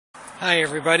Hi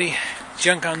everybody,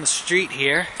 junk on the street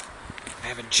here. I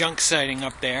have a junk sighting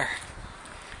up there.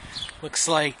 Looks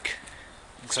like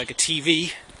a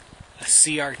TV, a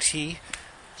CRT,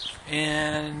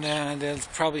 and there's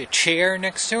probably a chair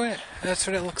next to it. That's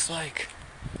what it looks like.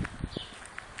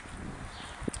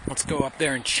 Let's go up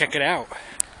there and check it out.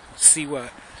 See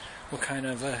what kind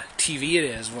of a TV it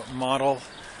is, what model,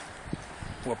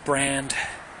 what brand.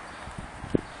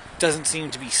 Doesn't seem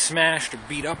to be smashed or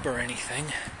beat up or anything.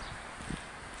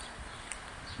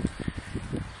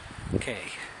 Okay.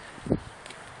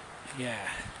 Yeah,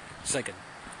 it's like a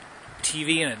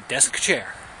TV and a desk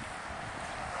chair.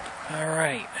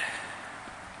 Alright.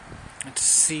 Let's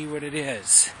see what it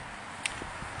is.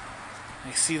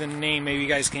 I see the name, maybe you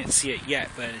guys can't see it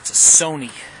yet, but it's a Sony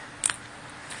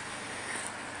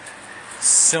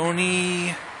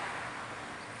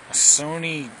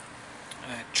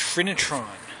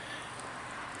Trinitron.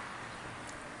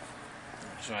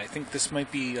 So I think this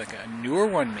might be like a newer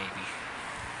one maybe.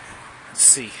 Let's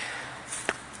see.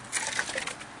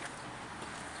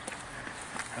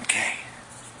 Okay.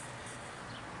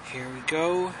 Here we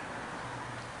go.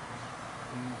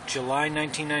 July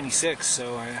 1996,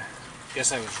 so I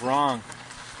guess I was wrong.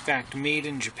 In fact, made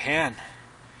in Japan.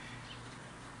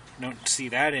 Don't see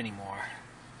that anymore.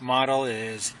 Model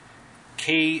is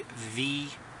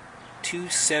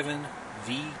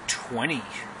KV27V20.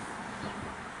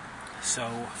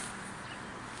 So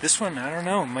this one, I don't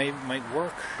know, might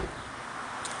work.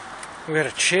 We got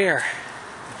a chair.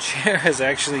 The chair is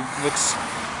actually looks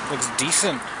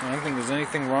decent. I don't think there's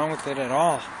anything wrong with it at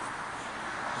all.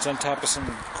 It's on top of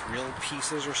some grill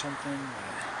pieces or something.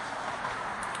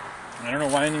 I don't know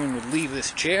why anyone would leave this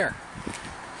chair.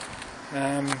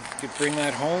 You could bring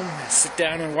that home, sit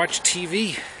down and watch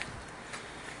TV.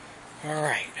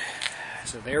 Alright,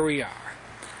 so there we are.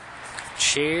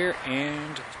 Chair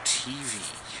and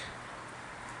TV.